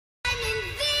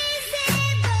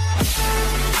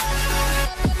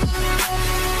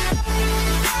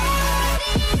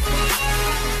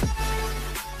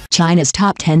China's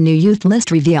top 10 new youth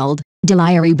list revealed,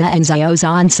 Dilireba and Xiao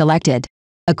Zhan selected.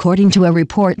 According to a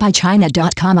report by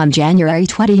China.com on January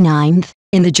 29,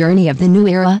 in the journey of the new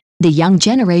era, the young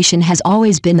generation has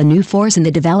always been the new force in the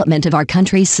development of our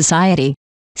country's society.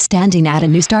 Standing at a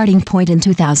new starting point in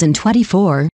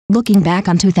 2024, looking back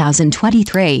on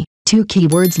 2023, two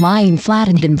keywords lying flat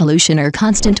and involution are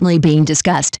constantly being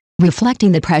discussed,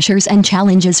 reflecting the pressures and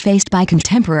challenges faced by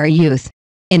contemporary youth.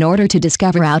 In order to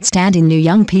discover outstanding new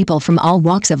young people from all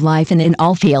walks of life and in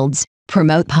all fields,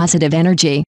 promote positive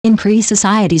energy, increase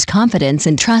society's confidence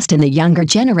and trust in the younger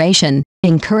generation,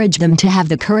 encourage them to have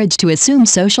the courage to assume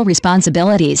social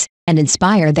responsibilities, and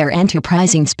inspire their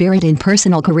enterprising spirit in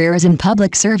personal careers and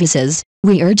public services,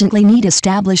 we urgently need to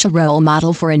establish a role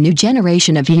model for a new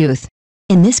generation of youth.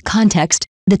 In this context,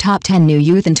 the top 10 new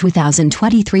youth in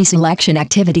 2023 selection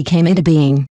activity came into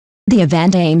being. The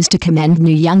event aims to commend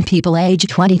new young people aged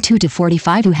 22 to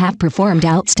 45 who have performed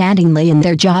outstandingly in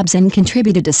their jobs and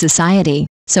contributed to society,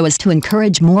 so as to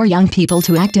encourage more young people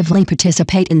to actively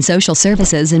participate in social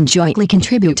services and jointly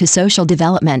contribute to social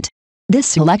development. This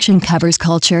selection covers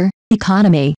culture,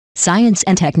 economy, science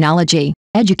and technology,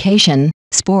 education,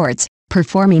 sports,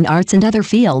 performing arts and other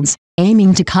fields,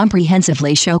 aiming to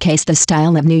comprehensively showcase the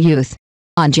style of new youth.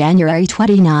 On January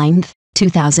 29,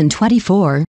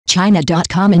 2024,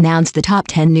 China.com announced the top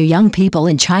 10 new young people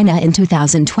in China in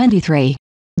 2023.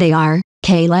 They are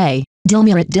Kailei,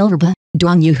 Dilireba,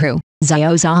 Duang Yuhu,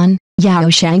 Xiao Zhan, Yao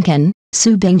Shankan,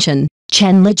 Su Bingshan,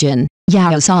 Chen Lijun,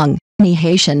 Yao Song, Ni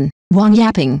Haishan, Wang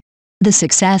Yaping. The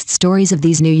success stories of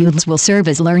these new youths will serve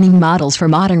as learning models for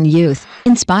modern youth,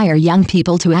 inspire young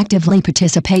people to actively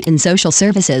participate in social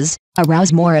services,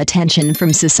 arouse more attention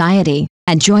from society,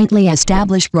 and jointly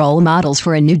establish role models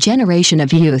for a new generation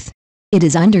of youth. It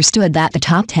is understood that the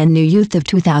top 10 new youth of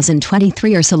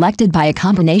 2023 are selected by a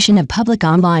combination of public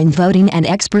online voting and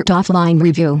expert offline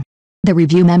review. The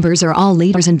review members are all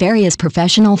leaders in various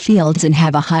professional fields and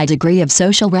have a high degree of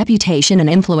social reputation and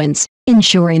influence,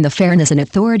 ensuring the fairness and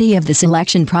authority of the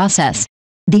selection process.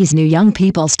 These new young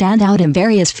people stand out in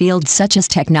various fields such as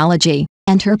technology,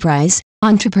 enterprise,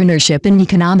 entrepreneurship and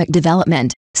economic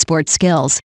development, sports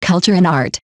skills, culture and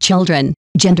art, children,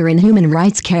 gender and human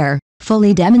rights care,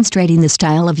 fully demonstrating the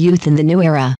style of youth in the new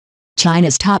era.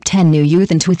 China's top 10 new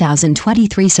youth in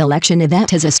 2023 selection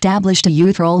event has established a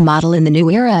youth role model in the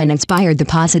new era and inspired the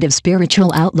positive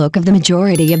spiritual outlook of the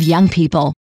majority of young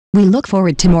people. We look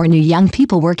forward to more new young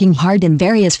people working hard in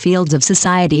various fields of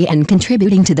society and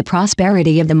contributing to the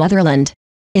prosperity of the motherland.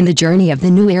 In the journey of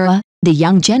the new era, the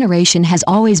young generation has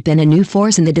always been a new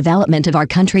force in the development of our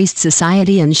country's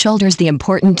society and shoulders the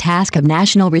important task of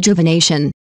national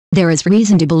rejuvenation. There is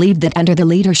reason to believe that under the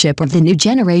leadership of the new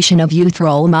generation of youth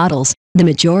role models, the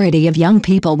majority of young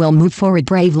people will move forward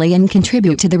bravely and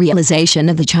contribute to the realization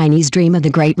of the Chinese dream of the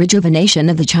great rejuvenation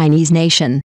of the Chinese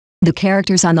nation. The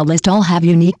characters on the list all have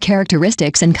unique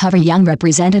characteristics and cover young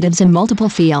representatives in multiple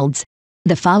fields.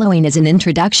 The following is an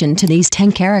introduction to these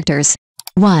 10 characters.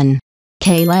 1.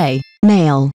 Kailei,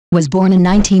 male, was born in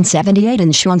 1978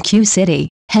 in Shuangqiu City,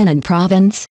 Henan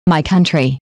Province, my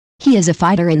country. He is a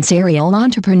fighter and serial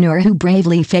entrepreneur who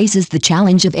bravely faces the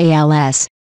challenge of ALS.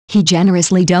 He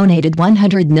generously donated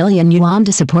 100 million yuan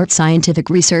to support scientific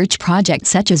research projects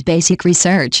such as basic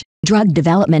research, drug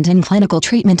development and clinical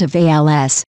treatment of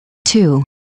ALS. 2.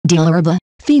 Dilireba,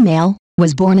 female,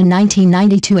 was born in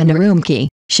 1992 in Urumqi,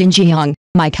 Xinjiang,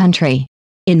 my country.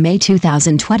 In May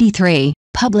 2023,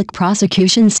 public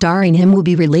prosecution starring him will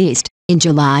be released. In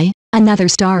July, another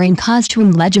starring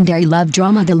costume legendary love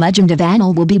drama The Legend of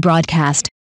Annal will be broadcast.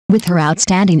 With her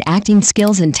outstanding acting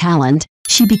skills and talent,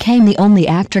 she became the only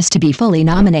actress to be fully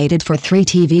nominated for 3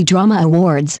 TV drama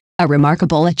awards, a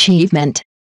remarkable achievement.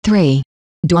 3.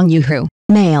 Duang Yuhu,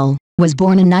 male, was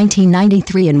born in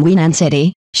 1993 in Huinan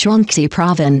City, Shuangxi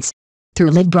Province.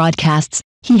 Through live broadcasts,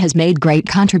 he has made great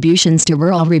contributions to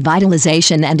rural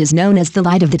revitalization and is known as the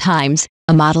light of the times,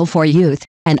 a model for youth,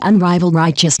 an unrivaled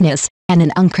righteousness, and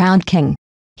an uncrowned king.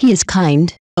 He is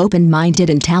kind, open-minded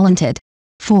and talented.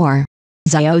 4.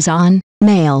 Xiao Zhan,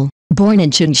 male, born in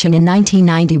Chengsheng in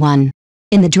 1991.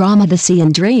 In the drama The Sea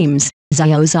and Dreams,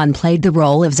 Xiao Zhan played the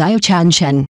role of Xiao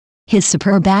Chansheng. His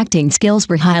superb acting skills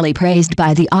were highly praised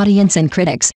by the audience and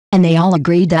critics, and they all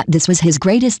agreed that this was his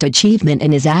greatest achievement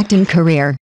in his acting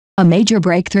career. A major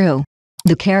breakthrough.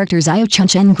 The character Xiao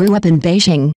Chansheng grew up in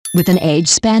Beijing, with an age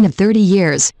span of 30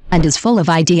 years, and is full of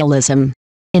idealism.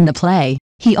 In the play,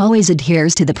 he always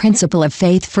adheres to the principle of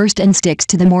faith first and sticks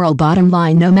to the moral bottom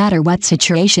line no matter what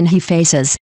situation he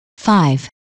faces. 5.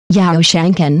 Yao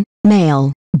Shankan,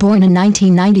 male, born in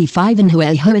 1995 in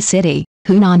Huaihua City,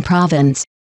 Hunan Province.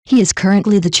 He is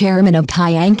currently the chairman of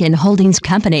Tianqin Holdings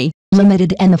Company,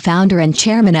 Limited and the founder and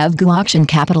chairman of Guoxin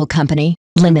Capital Company,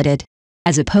 Limited.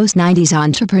 As a post-90s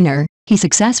entrepreneur, he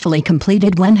successfully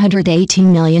completed $118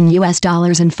 million in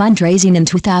fundraising in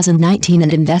 2019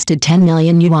 and invested 10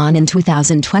 million yuan in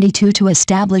 2022 to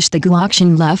establish the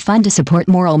Guoxin Love Fund to support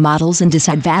moral models and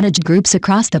disadvantaged groups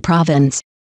across the province.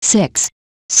 6.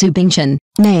 Su Bingchen,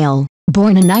 male,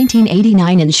 born in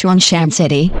 1989 in Shuangshan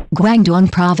City,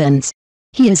 Guangdong Province.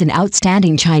 He is an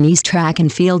outstanding Chinese track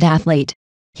and field athlete.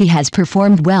 He has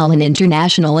performed well in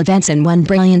international events and won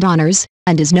brilliant honors,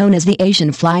 and is known as the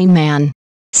Asian Flying Man.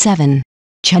 7.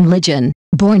 Chen Lijun,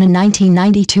 born in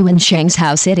 1992 in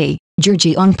Shangzhou City,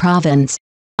 Zhejiang Province.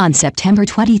 On September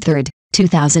 23,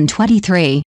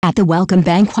 2023, at the welcome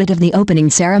banquet of the opening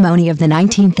ceremony of the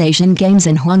 19th Asian Games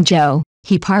in Hangzhou,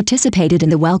 he participated in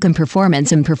the welcome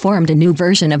performance and performed a new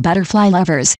version of Butterfly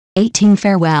Lovers, 18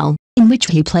 Farewell, in which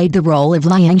he played the role of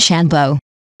Liang Shanbo.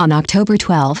 On October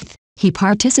 12, he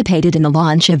participated in the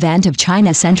launch event of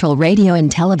China Central Radio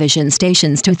and Television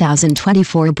Station's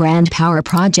 2024 Brand Power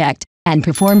Project, and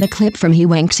performed a clip from He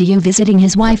Wenxiu visiting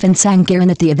his wife and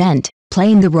Sangkiran at the event,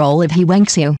 playing the role of He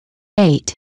Wenxiu.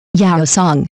 8. Yao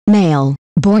Song, male,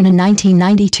 born in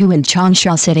 1992 in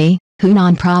Changsha City,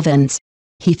 Hunan Province.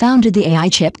 He founded the AI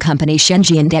chip company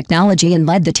Shenzhen Technology and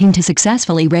led the team to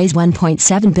successfully raise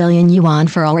 1.7 billion yuan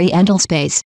for Oriental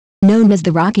Space. Known as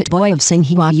the Rocket Boy of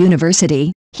Tsinghua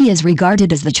University, he is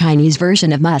regarded as the Chinese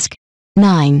version of Musk.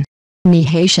 9. Ni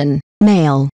Haitian,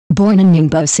 male, born in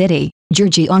Ningbo City,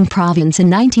 Zhejiang Province in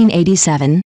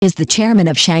 1987, is the chairman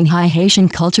of Shanghai Haitian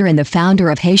Culture and the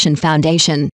founder of Haitian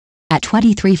Foundation. At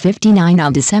 23:59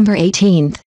 on December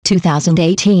 18,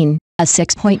 2018, a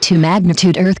 6.2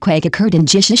 magnitude earthquake occurred in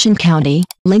Jishishan County,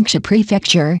 Linxia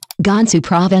Prefecture, Gansu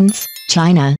Province,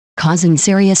 China, causing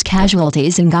serious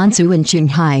casualties in Gansu and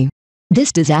Qinghai.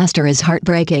 This disaster is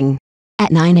heartbreaking.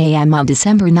 At 9 a.m. on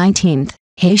December 19,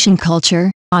 Haitian Culture,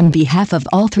 on behalf of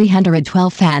all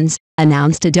 312 fans,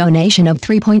 announced a donation of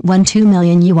 3.12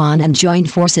 million yuan and joined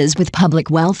forces with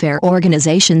public welfare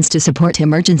organizations to support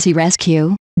emergency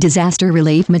rescue, disaster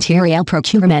relief material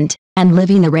procurement, and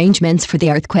living arrangements for the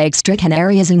earthquake-stricken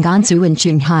areas in Gansu and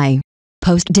Qinghai.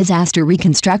 Post-disaster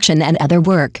reconstruction and other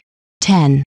work.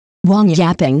 10. Wang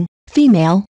Yaping,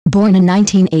 female, born in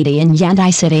 1980 in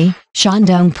Yandai City,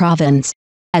 Shandong Province.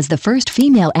 As the first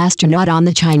female astronaut on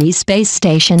the Chinese space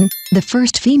station, the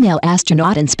first female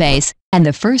astronaut in space, and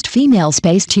the first female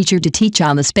space teacher to teach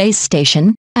on the space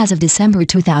station, as of December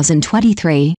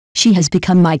 2023, she has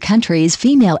become my country's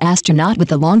female astronaut with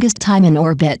the longest time in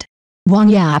orbit. Wang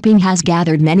Yaping has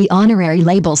gathered many honorary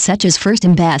labels such as First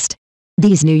and Best.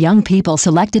 These new young people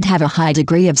selected have a high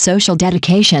degree of social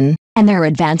dedication, and their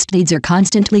advanced leads are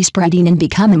constantly spreading and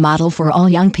become a model for all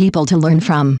young people to learn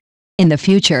from. In the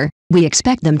future, we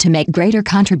expect them to make greater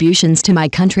contributions to my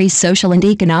country's social and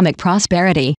economic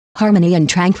prosperity, harmony and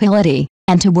tranquility,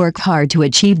 and to work hard to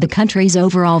achieve the country's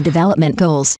overall development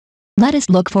goals. Let us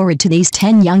look forward to these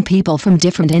 10 young people from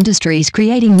different industries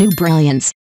creating new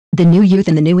brilliance. The new youth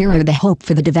in the new era are the hope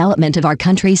for the development of our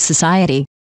country's society.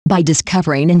 By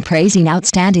discovering and praising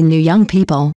outstanding new young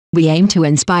people, we aim to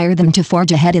inspire them to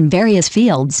forge ahead in various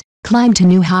fields, climb to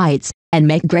new heights, and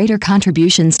make greater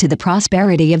contributions to the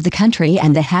prosperity of the country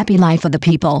and the happy life of the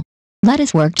people. Let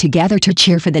us work together to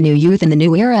cheer for the new youth in the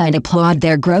new era and applaud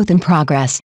their growth and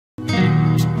progress.